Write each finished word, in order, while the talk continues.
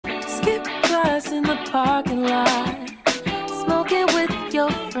us in the parking lot, smoking with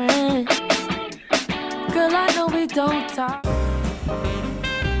your friends. Girl, I know we don't talk.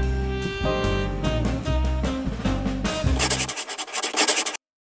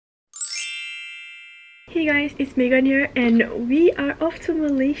 Hey guys, it's Megan here and we are off to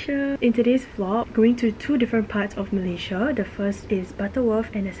Malaysia. In today's vlog, going to two different parts of Malaysia. The first is Butterworth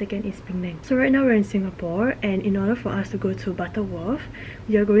and the second is Penang. So right now we're in Singapore, and in order for us to go to Butterworth,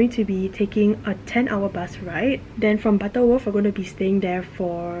 we are going to be taking a 10-hour bus ride. Then from Butterworth, we're going to be staying there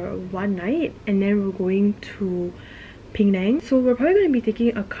for one night, and then we're going to Penang. So we're probably going to be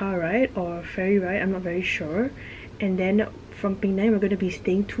taking a car ride or ferry ride, I'm not very sure. And then from Penang, we're going to be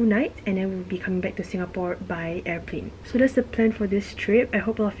staying 2 nights, and then we'll be coming back to Singapore by airplane. So that's the plan for this trip. I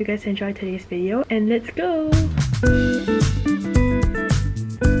hope a lot of you guys enjoyed today's video, and let's go!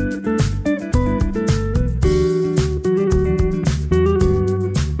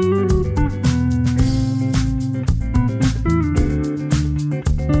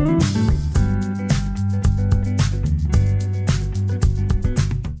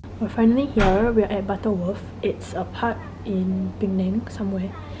 We're finally here. We're at Butterworth. It's a park in Penang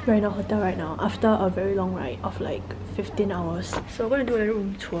somewhere. We're in a hotel right now after a very long ride of like 15 hours. So we're gonna do a little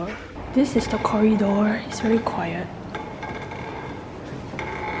room tour. This is the corridor. It's very quiet.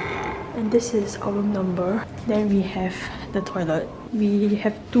 And this is our room number. Then we have the toilet. We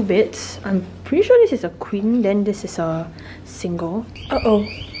have 2 beds. I'm pretty sure this is a queen. Then this is a single. Uh-oh.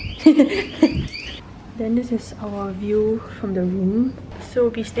 Then this is our view from the room. So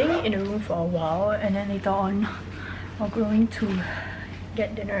we'll be staying in the room for a while, and then later on we're going to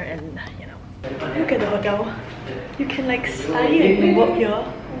get dinner and, you know. Look at the hotel. You can like study and work here.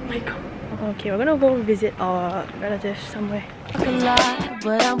 Oh my god. Okay, we're gonna go visit our relatives somewhere. A lot,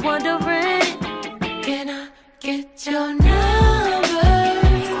 but I'm wondering, can I get your number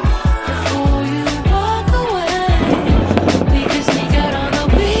before you walk away? We can sneak out on the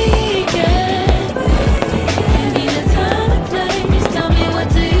weekend. You need a time and place. Tell me, what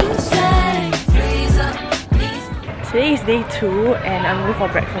do you say? Freeze up, please. Today is day 2 and I'm going for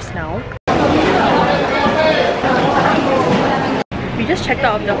breakfast now. We just checked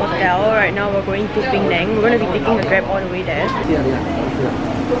out of the hotel. Right now we're going to Penang. We're going to be taking a Grab all the way there.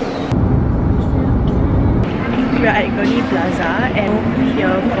 We're at Gurney Plaza and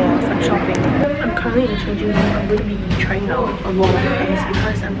here for some shopping. I'm currently in the changing room. I'm going to be trying out a lot of pants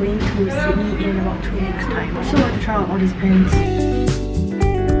because I'm going to Sydney in about 2 weeks time. So I want to try out all these pants.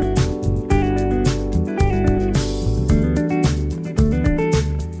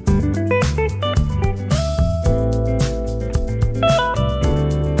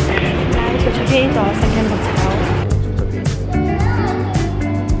 Into our second hotel.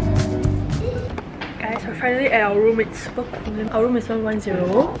 Guys, we're finally at our room. It's super cool. Our room is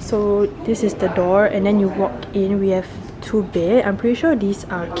 110. So this is the door, and then you walk in. We have 2 beds. I'm pretty sure these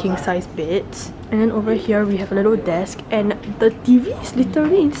are king size beds. And then over here we have a little desk, and the TV is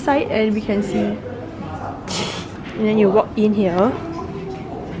literally inside, and we can see. And then you walk in here,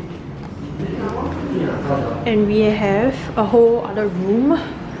 and we have a whole other room.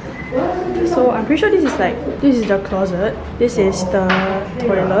 So I'm pretty sure this is the closet. This is the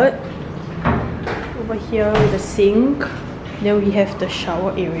toilet. Over here the sink. Then we have the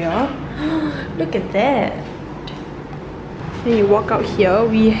shower area. Look at that. Then you walk out here,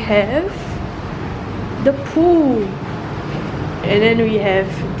 we have the pool. And then we have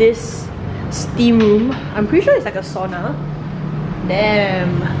this steam room. I'm pretty sure it's like a sauna.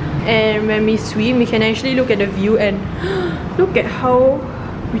 Damn. And when we swim, we can actually look at the view and look at how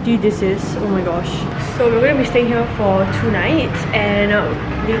pretty this is. Oh my gosh. So we're going to be staying here for 2 nights, and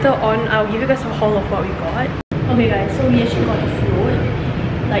later on I'll give you guys a haul of what we got. Okay guys, so we actually got the float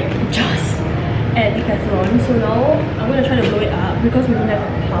like just at Decathlon. So now I'm going to try to blow it up because we don't have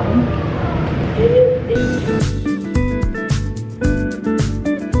a pump.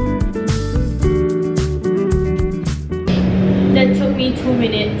 That took me 2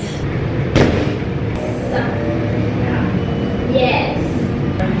 minutes. Yes.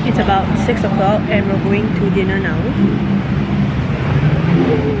 It's about 6 o'clock and we're going to dinner now.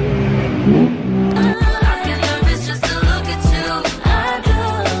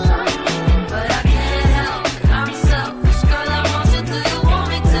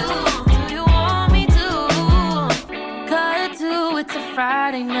 It's a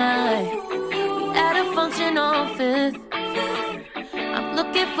Friday night at a function on 5th. I'm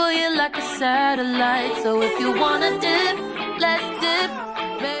looking for you like a satellite, so if you wanna dip, let's dip,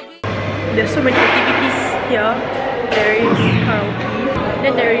 baby. There's so many activities here. There is karaoke,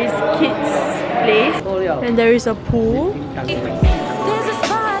 then there is kids place, and there is a pool. There's a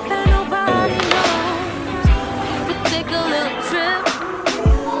spot that nobody knows.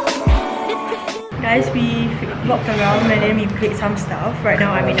 guys, we walked around and then we played some stuff. Right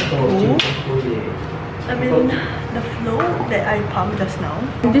now I'm in a pool. I'm in the float that I pumped just now.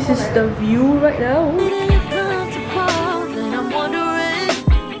 This is the view right now. Then I'm wondering,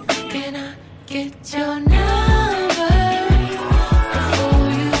 can I get your number before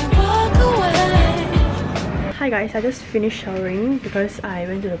you walk away? Hi guys, I just finished showering because I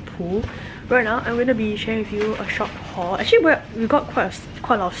went to the pool. Right now, I'm going to be sharing with you a short haul. Actually, we got quite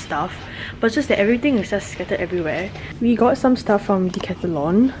a lot of stuff, but it's just that everything is just scattered everywhere. We got some stuff from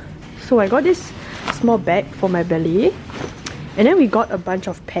Decathlon. So I got this small bag for my belly. And then we got a bunch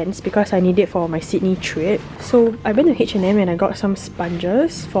of pens because I need it for my Sydney trip. So I went to H&M and I got some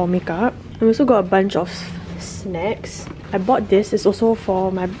sponges for makeup. I also got a bunch of snacks. I bought this. It's also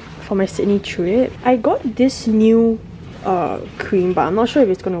for my Sydney trip. I got this new cream, but I'm not sure if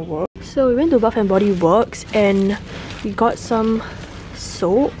it's gonna work. So we went to Bath & Body Works and we got some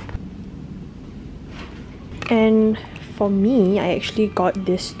soap. And for me, I actually got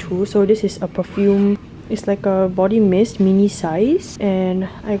this too. So this is a perfume. It's like a body mist mini size, and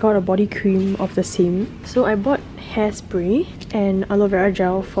I got a body cream of the same. So I bought hairspray and aloe vera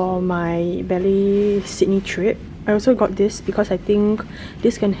gel for my belly Sydney trip. I also got this because I think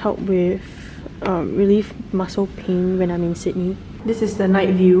this can help with relieve muscle pain when I'm in Sydney. This is the night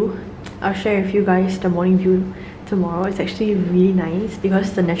view. I'll share with you guys the morning view tomorrow. It's actually really nice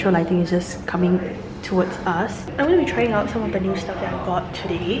because the natural lighting is just coming towards us. I'm going to be trying out some of the new stuff that I got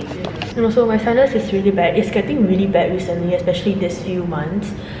today. And also my sinus is really bad. It's getting really bad recently, especially this few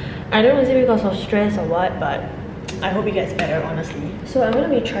months. I don't know if it's because of stress or what, but I hope it gets better, honestly. So I'm going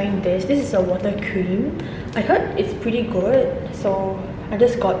to be trying this. This is a water cream. I heard it's pretty good, so I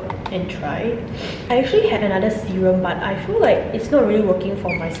just got and tried. I actually had another serum, but I feel like it's not really working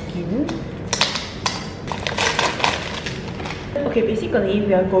for my skin. Okay, basically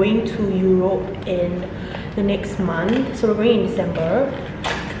we are going to Europe in the next month. So we're going in December.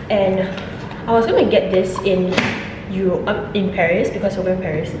 And I was going to get this in Europe, in Paris, because we're going to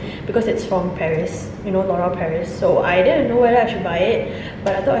Paris. Because it's from Paris, you know, L'Oréal Paris. So I didn't know whether I should buy it,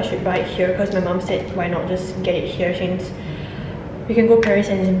 but I thought I should buy it here because my mom said why not just get it here since we can go Paris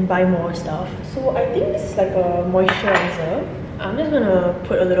and buy more stuff. So I think this is like a moisturizer. I'm just gonna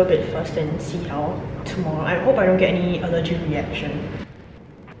put a little bit first and see how tomorrow. I hope I don't get any allergic reaction.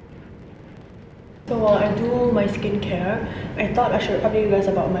 So while I do my skincare, I thought I should update you guys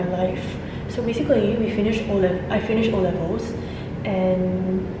about my life. So basically, I finished O-levels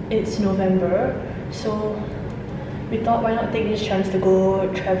and it's November. So we thought why not take this chance to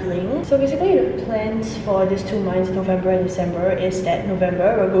go traveling. So basically the plans for these 2 months, November and December, is that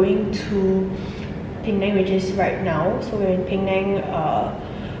November we're going to Penang, which is right now. So we're in Penang.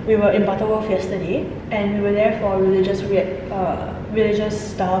 We were in Butterworth yesterday and we were there for religious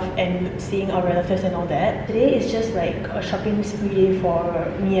stuff and seeing our relatives and all that. Today is just like a shopping spree day for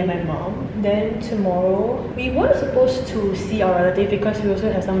me and my mom. Then tomorrow we were supposed to see our relative because we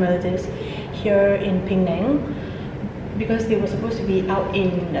also have some relatives here in Penang, because they were supposed to be out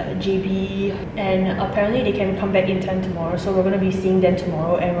in JB and apparently they can come back in time tomorrow. So we're going to be seeing them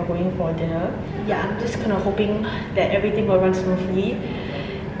tomorrow and we're going for dinner. Yeah, I'm just kind of hoping that everything will run smoothly.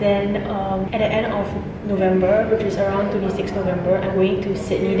 Then at the end of November, which is around 26th November, I'm going to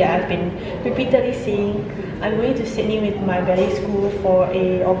Sydney, that I've been repeatedly saying. I'm going to Sydney with my ballet school for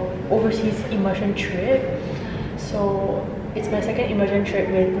a overseas immersion trip. So it's my second immersion trip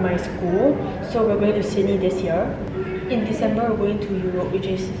with my school. So we're going to Sydney this year. In December, we're going to Europe, which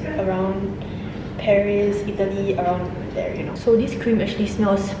is around Paris, Italy, around there, you know. So this cream actually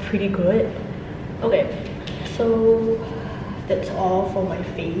smells pretty good. Okay, so that's all for my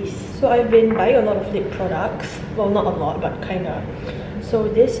face. So I've been buying a lot of lip products. Well, not a lot, but kinda. So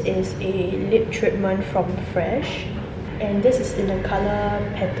this is a lip treatment from Fresh. And this is in the color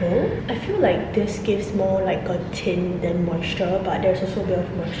Petal. I feel like this gives more like a tint than moisture, but there's also a bit of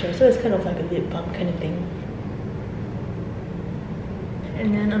moisture. So it's kind of like a lip balm kind of thing.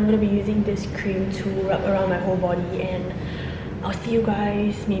 And then I'm going to be using this cream to rub around my whole body, and I'll see you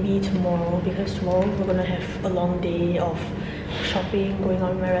guys maybe tomorrow, because tomorrow we're going to have a long day of shopping, going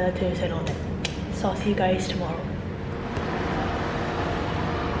out with my relatives and all that. So I'll see you guys tomorrow.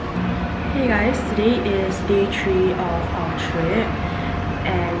 Hey guys, today is day 3 of our trip,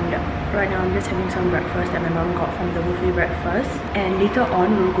 and right now I'm just having some breakfast that my mom got from the buffet breakfast. And later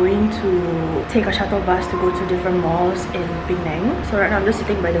on we're going to take a shuttle bus to go to different malls in Penang. So right now I'm just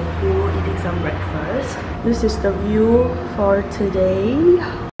sitting by the pool eating some breakfast. This is the view for today.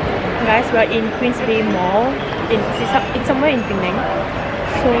 Guys, we're in Queens Bay Mall. It's somewhere in Penang.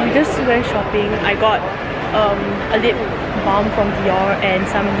 So we just went shopping. I got a lip balm from Dior and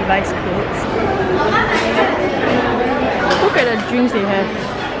some Levi's clothes. Look at the drinks they have.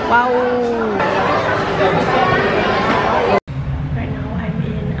 Wow! Right now I'm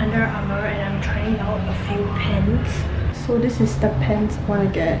in Under Armour and I'm trying out a few pants. So this is the pants I want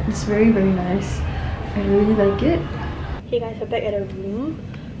to get. It's very nice. I really like it. Hey guys, we're back at the room.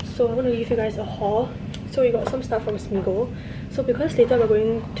 So I want to give you guys a haul. So we got some stuff from Megen. So because later we're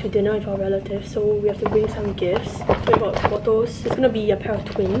going to dinner with our relatives, so we have to bring some gifts. So we got bottles. It's gonna be a pair of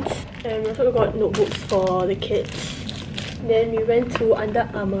twins. And we also got notebooks for the kids. Then we went to Under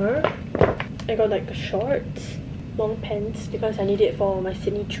Armour. I got like shorts, long pants because I need it for my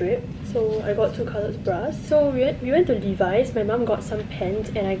Sydney trip. So I got 2 colored bras. So we went to Levi's. My mom got some pants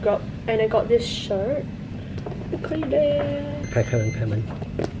and I got this shirt.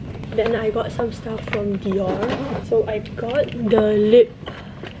 Then I got some stuff from Dior. So I got the lip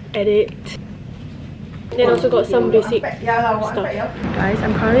edit. Then also got some basic stuff. Guys,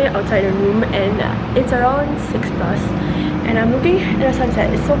 I'm currently outside the room and it's around 6+. And I'm looking at the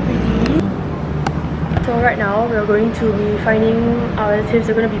sunset. It's so pretty. So right now we're going to be finding our relatives.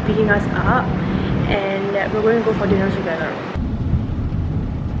 They're going to be picking us up and we're going to go for dinner together.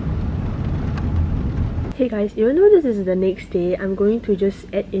 Hey guys, even though this is the next day, I'm going to just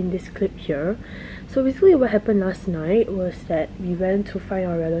add in this clip here. So basically what happened last night was that we went to find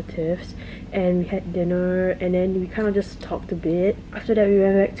our relatives and we had dinner and then we kind of just talked a bit. After that we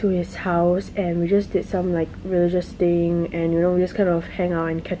went back to his house and we just did some like religious thing and you know, we just kind of hang out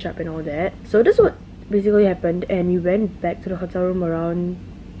and catch up and all that. So this is what basically happened and we went back to the hotel room around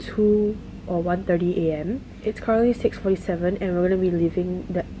 2 or 1:30 AM. It's currently 6:47 and we're going to be leaving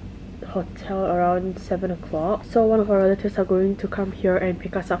the hotel around 7 o'clock. So one of our relatives are going to come here and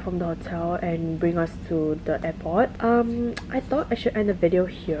pick us up from the hotel and bring us to the airport. I thought I should end the video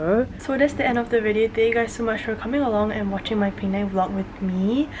here. So that's the end of the video. Thank you guys so much for coming along and watching my Penang vlog with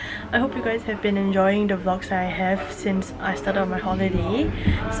me. I hope you guys have been enjoying the vlogs that I have since I started my holiday.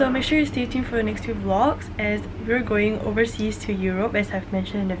 So make sure you stay tuned for the next 2 vlogs as we're going overseas to Europe as I've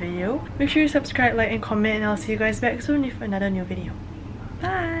mentioned in the video. Make sure you subscribe, like and comment and I'll see you guys back soon with another new video.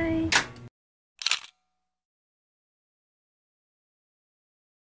 Bye!